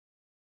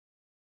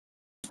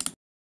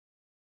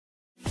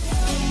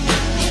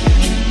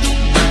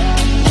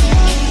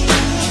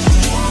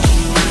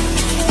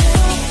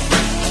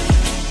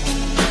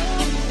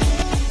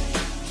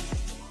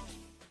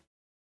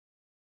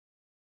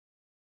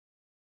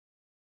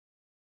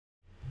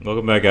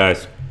Welcome back,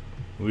 guys.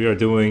 We are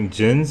doing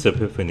JIN's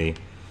Epiphany,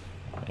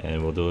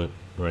 and we'll do it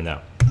right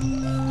now.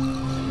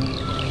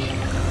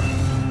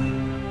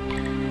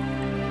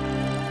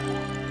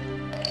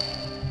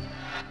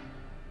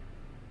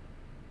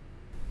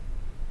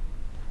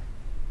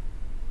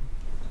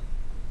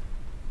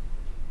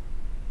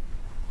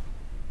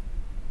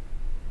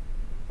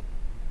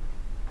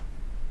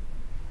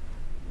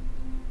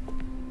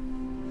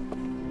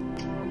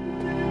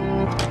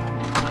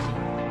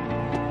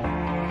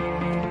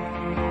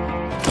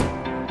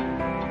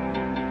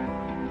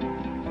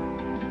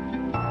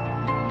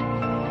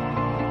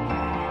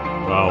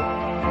 Wow.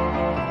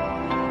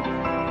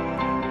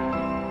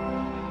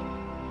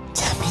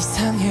 참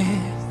이상해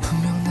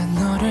분명 난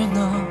너를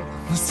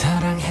너무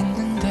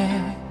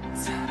사랑했는데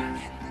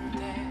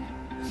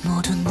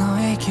모두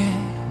너에게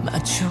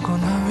맞추고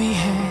널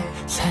위해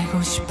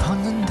살고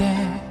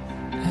싶었는데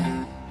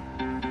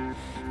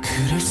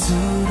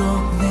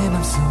그럴수록 내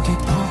맘속에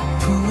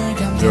폭풍을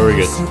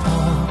감당할 수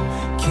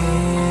없게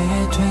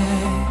돼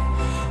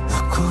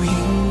웃고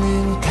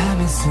있는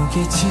가면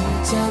속에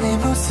진짜 내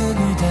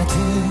모습을 다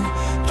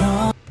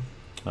드러.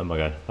 Oh my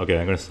god. Okay,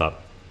 I'm gonna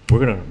stop. We're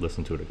gonna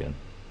listen to it again.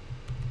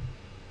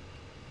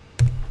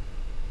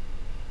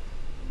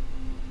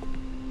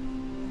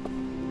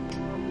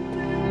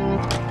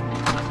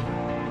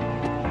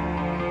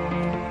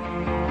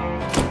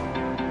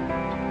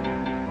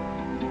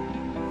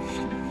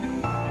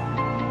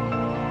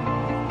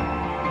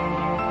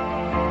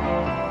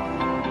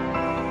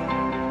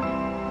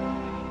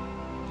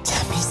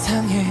 참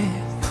이상해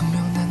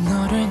분명 난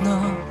너를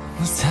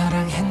너무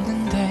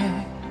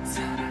사랑했는데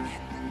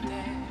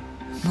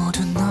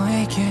모두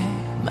너에게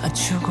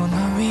맞추고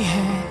널 위해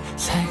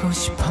살고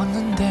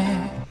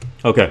싶었는데.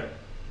 Okay.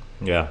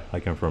 Yeah, I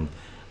confirmed.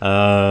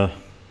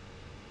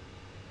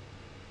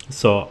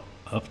 So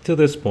up to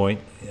this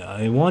point,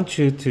 I want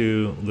you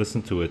to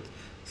listen to it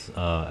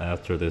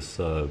after this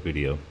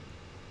video.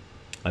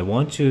 I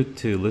want you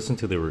to listen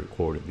to the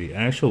recording, the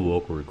actual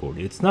vocal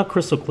recording. It's not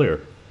crystal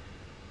clear.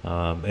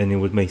 And it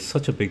would make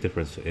such a big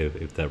difference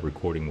if that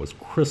recording was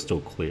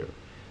crystal clear.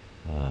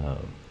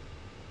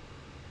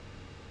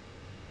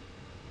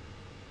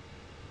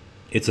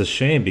 It's a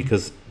shame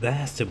because that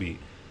has to be...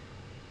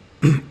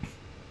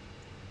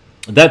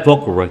 that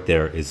vocal right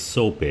there is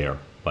so bare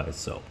by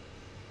itself.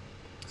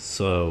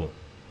 So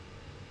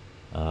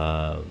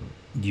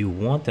you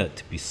want that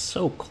to be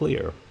so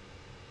clear,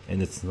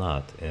 and it's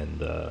not.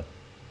 And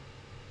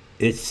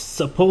it's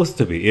supposed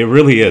to be. It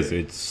really is.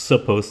 It's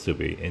supposed to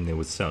be, and it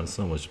would sound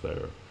so much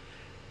better.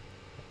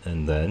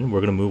 And then we're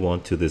going to move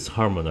on to this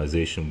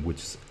harmonization, which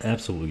is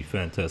absolutely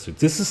fantastic.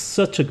 This is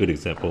such a good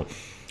example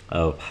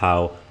of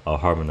how a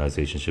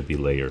harmonization should be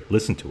layered.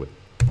 Listen to it.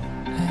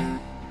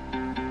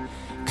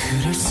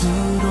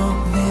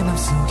 그럴수록 내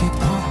맘속에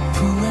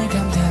폭풍을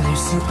감당할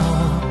수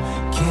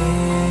없게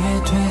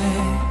돼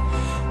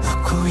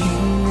웃고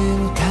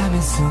있는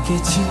가면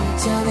속에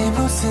진짜 내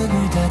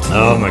모습을 다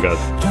Oh my god.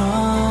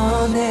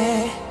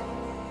 드러내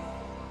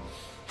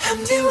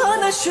I'm the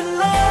one I should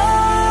love.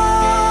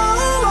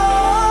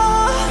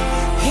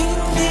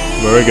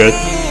 Very good.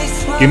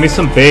 Give me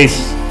some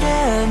bass.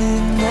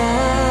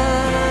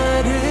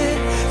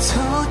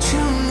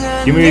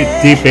 Give me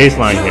a deep bass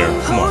line here.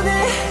 Come on.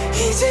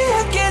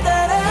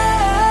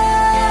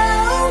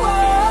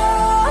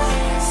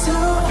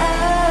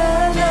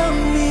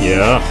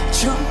 Yeah.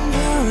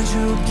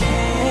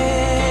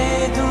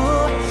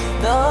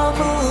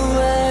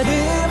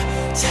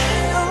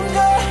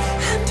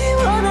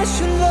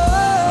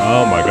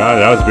 Oh my god,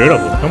 that was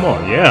beautiful. Come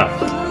on, yeah.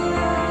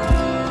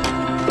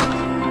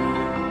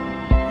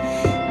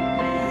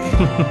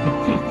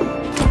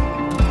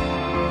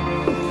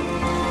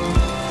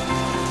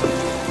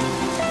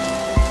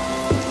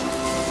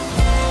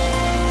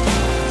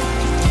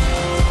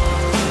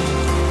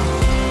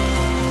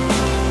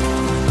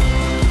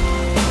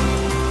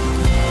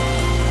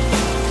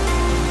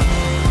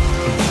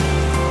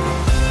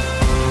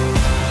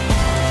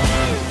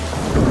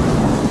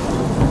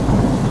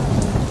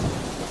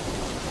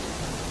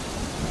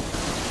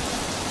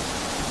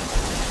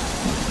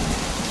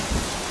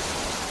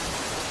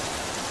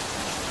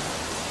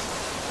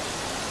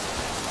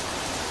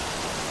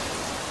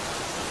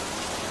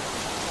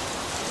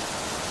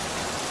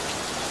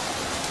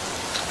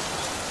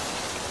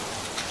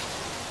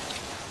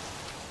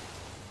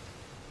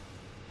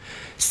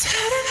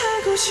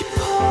 사랑하고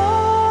싶어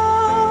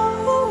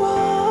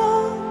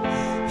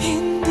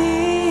In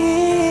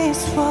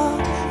this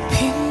world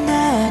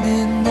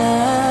빛나는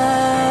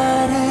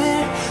나를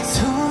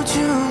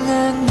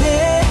소중한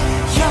내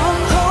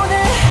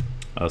영혼에.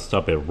 I'll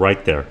stop it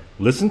right there.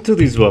 Listen to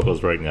these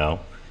vocals right now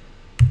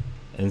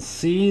and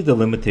see the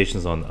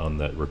limitations on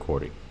that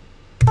recording.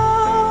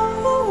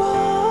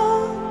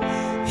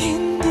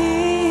 In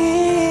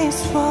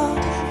this world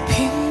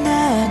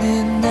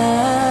빛나는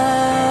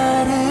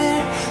나를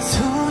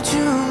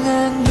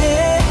소중한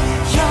내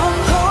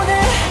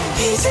영혼에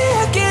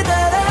이제야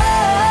깨달아.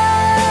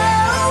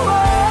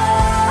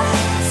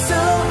 So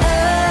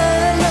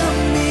I love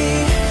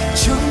me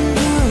전부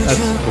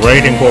That's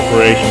great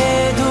incorporation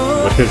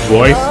with his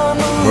voice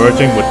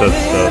merging with the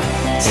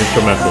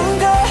instrumental.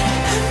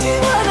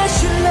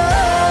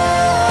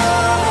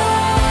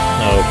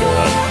 Oh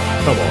god,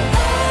 come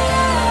on.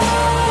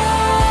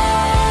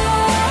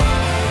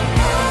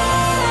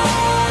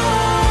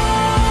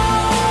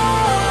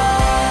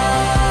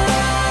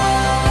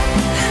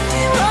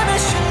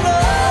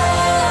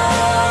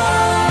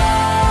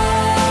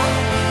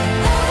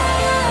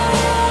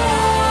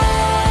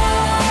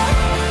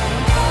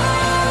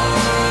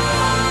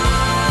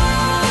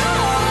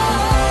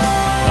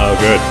 Oh,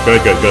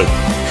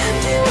 good.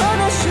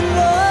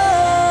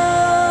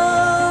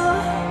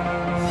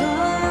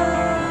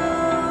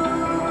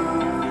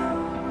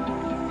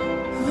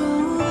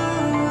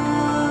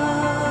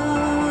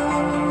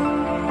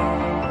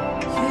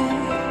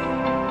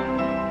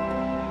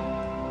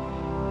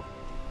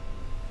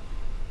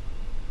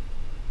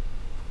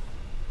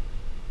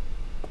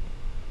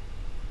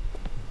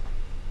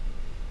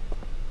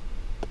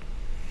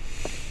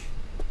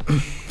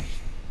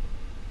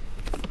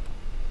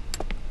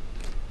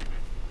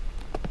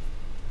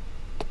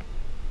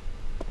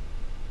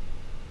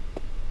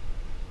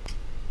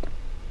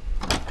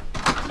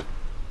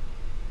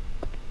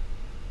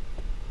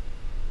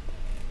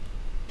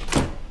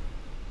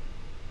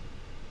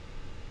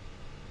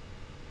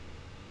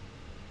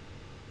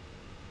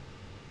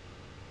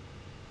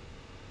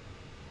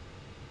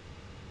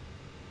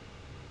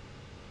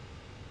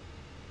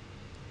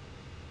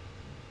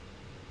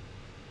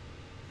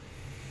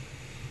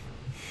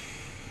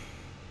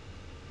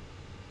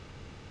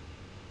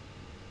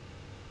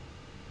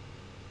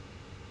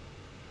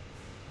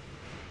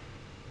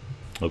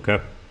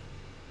 Okay.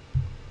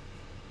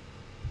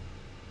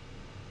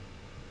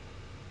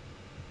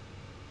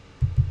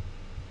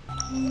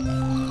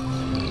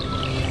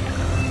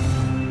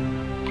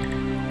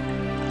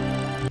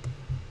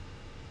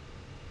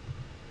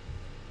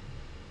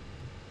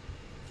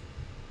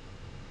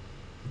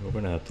 We're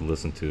gonna have to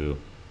listen to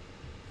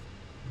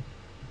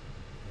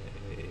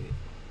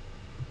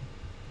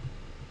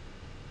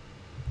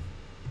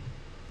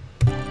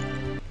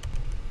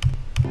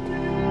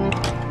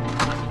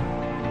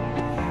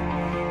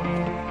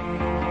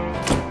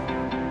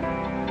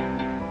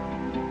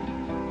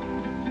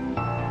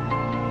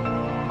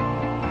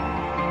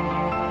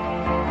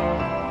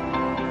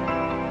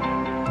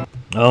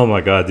oh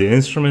my god, the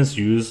instruments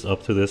used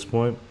up to this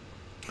point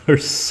are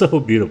so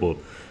beautiful.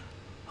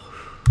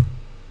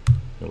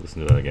 I'll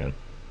listen to that again.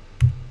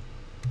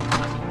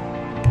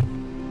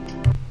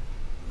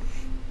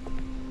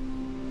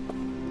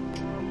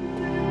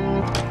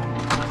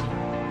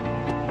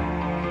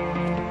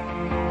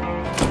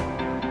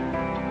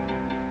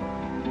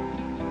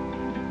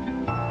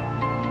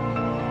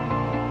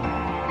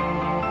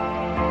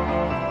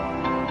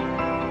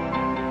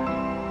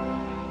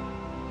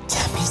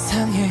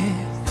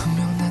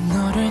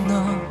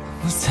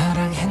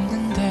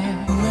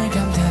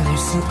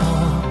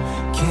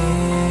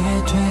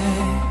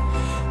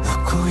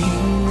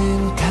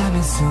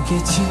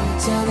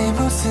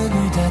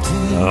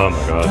 Oh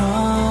my god.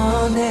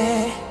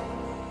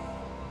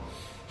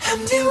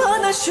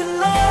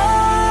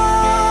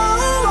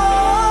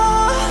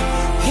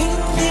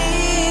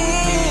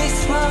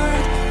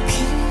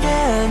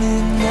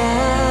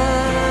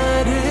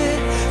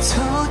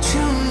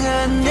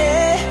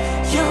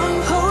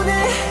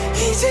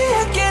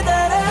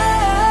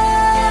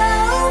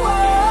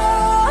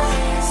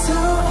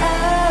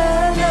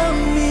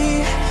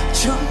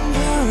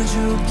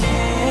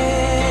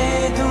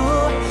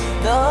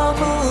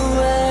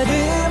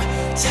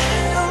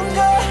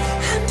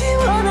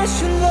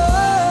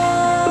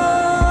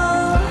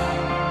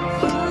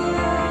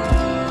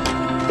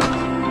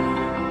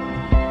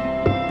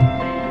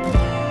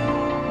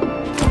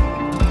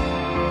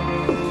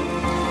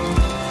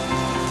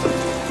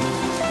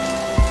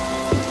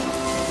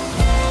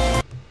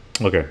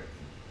 Okay,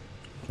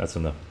 that's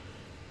enough.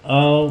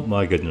 Oh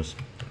my goodness.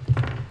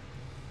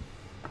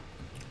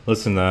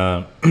 Listen,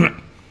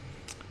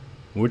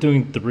 we're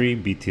doing 3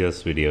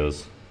 BTS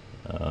videos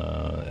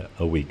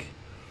a week.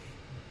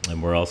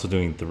 And we're also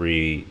doing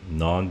 3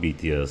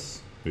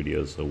 non-BTS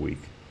videos a week.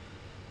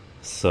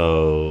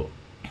 So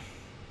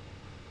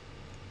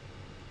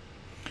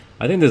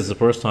I think this is the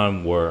first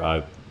time where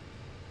I've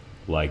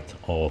liked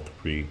all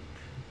 3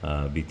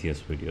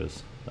 BTS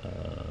videos.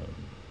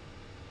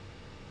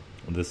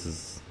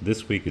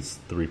 This week it's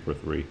 3 for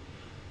 3,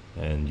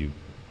 and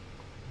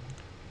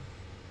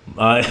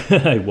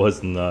I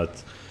was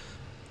not.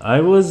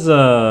 I was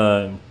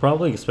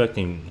probably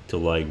expecting to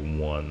like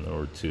 1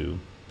 or 2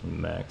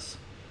 max,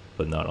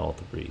 but not all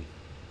 3.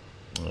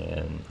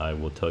 And I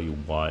will tell you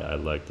why I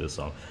like this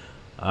song.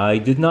 I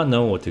did not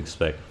know what to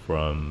expect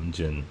from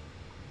JIN.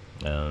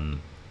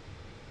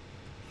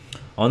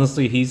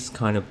 Honestly, he's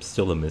kind of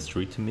still a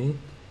mystery to me.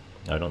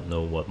 I don't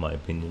know what my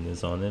opinion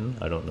is on him.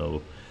 I don't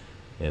know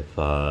if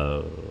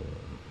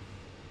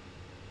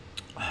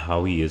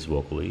how he is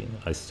vocally.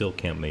 I still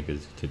can't make a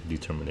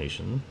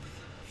determination.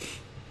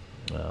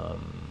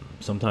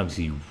 Sometimes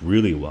he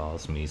really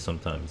wows me.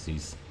 Sometimes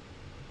he's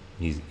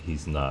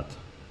he's not.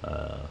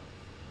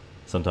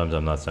 Sometimes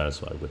I'm not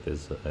satisfied with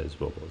his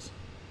vocals.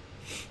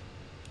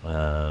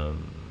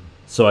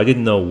 So I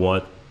didn't know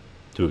what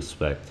to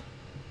expect.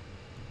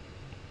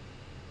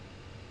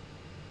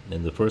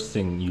 And the first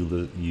thing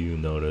you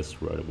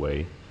notice right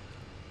away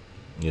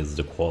is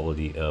the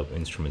quality of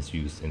instruments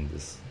used in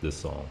this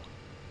song.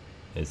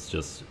 It's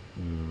just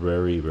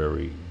very,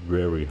 very,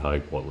 very high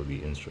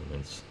quality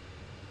instruments.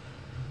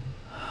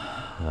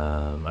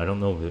 I don't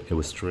know if it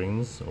was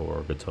strings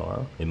or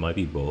guitar. It might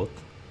be both.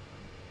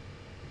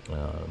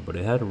 But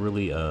it had a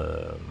really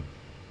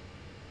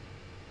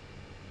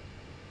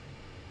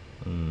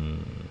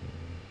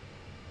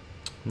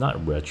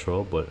not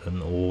retro, but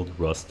an old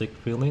rustic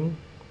feeling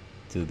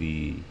to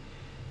the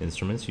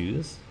instruments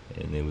used,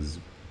 and it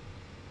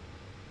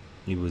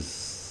was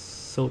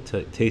so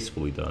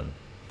tastefully done.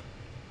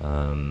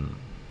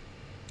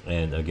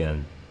 And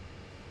again,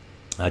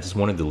 I just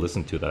wanted to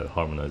listen to that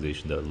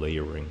harmonization, that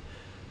layering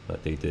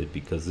that they did,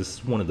 because this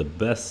is one of the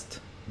best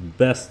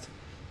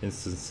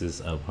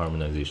instances of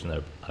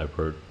harmonization I've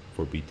heard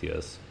for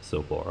BTS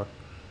so far.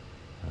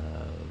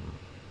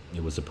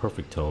 It was a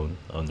perfect tone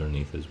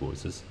underneath his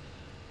voices,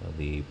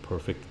 the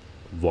perfect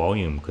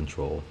volume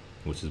control,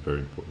 which is very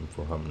important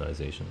for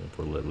harmonization and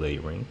for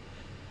layering.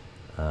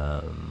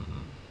 The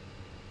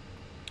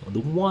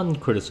one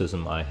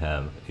criticism I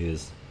have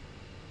is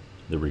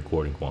the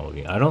recording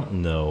quality. I don't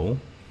know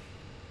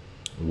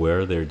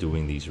where they're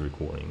doing these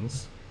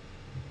recordings,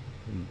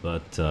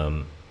 but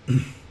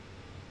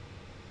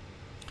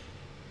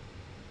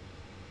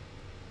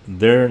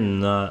they're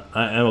not.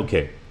 I'm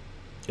okay.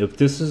 If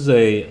this is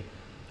a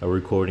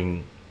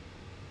recording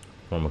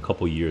from a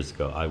couple years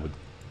ago,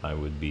 I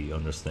would be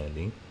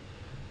understanding.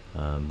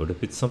 But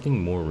if it's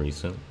something more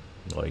recent,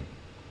 like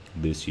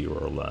this year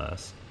or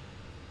last,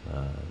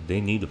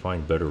 they need to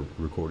find better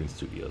recording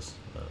studios.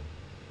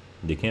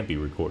 They can't be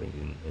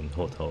recording in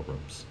hotel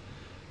rooms,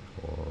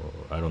 or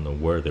I don't know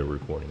where they're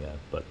recording at,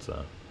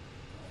 but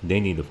they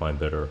need to find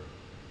better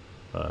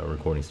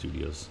recording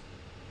studios,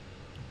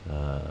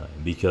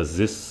 because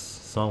this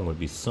song would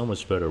be so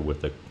much better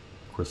with a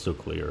crystal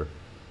clear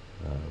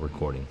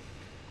recording.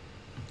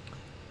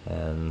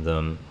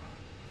 And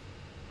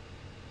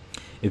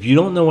if you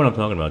don't know what I'm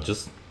talking about,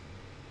 just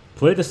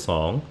play the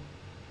song,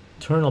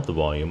 turn up the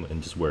volume,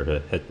 and just wear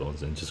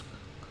headphones, and just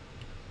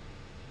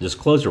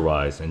close your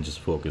eyes and just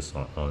focus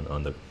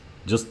on the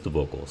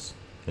vocals,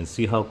 and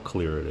see how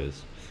clear it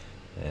is.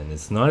 And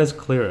it's not as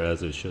clear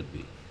as it should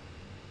be,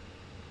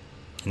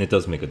 and it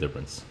does make a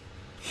difference.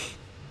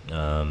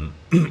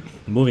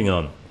 Moving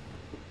on,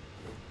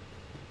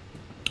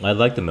 I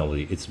like the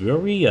melody. It's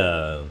very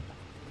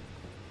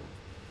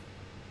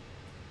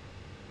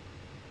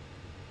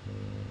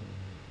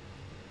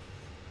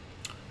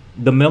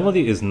the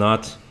melody is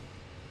not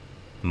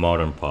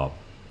modern pop.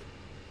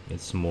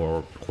 It's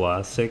more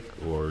classic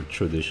or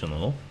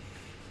traditional,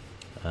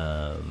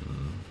 and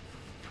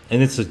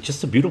it's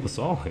just a beautiful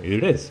song.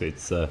 It is.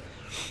 It's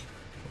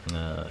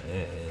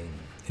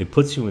it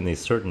puts you in a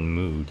certain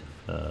mood.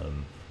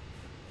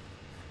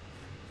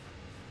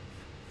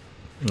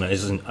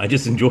 I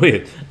just enjoy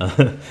it.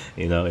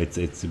 You know,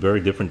 it's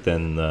very different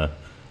than the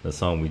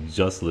song we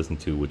just listened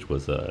to, which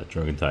was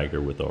Drunken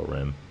Tiger with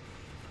RM.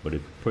 But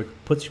it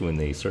puts you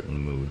in a certain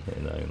mood,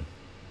 and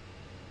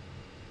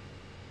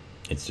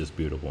it's just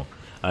beautiful.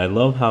 I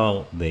love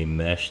how they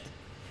meshed.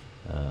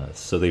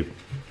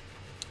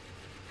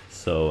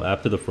 So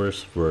after the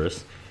first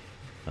verse,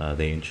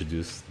 they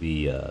introduced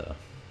the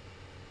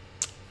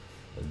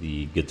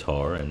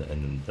guitar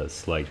and the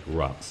slight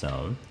rock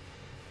sound,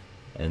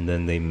 and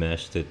then they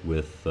meshed it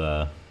with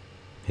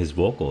his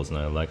vocals, and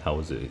I like how it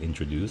was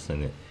introduced,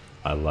 and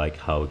I like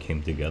how it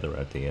came together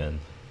at the end.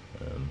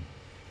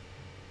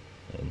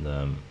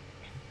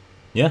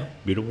 Yeah,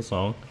 beautiful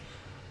song.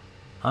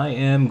 I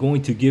am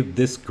going to give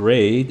this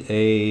grade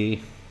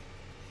a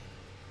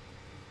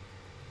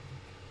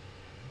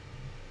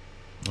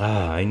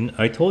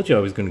I told you I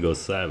was going to go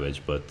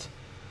savage, but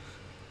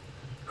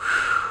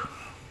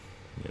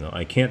you know,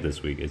 I can't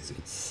this week.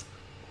 It's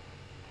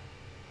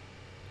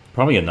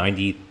probably a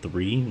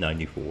 93,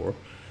 94.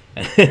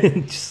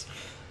 And just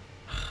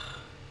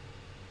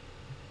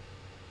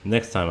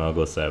next time I'll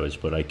go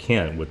savage, but I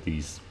can't with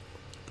these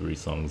 3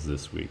 songs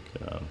this week.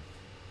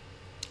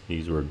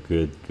 These were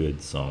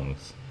good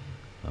songs,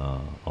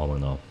 all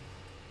in all.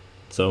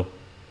 So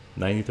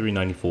 93,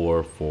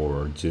 94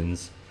 for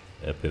JIN's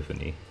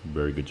Epiphany.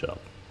 Very good job.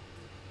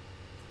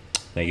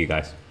 Thank you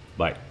guys.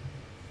 Bye.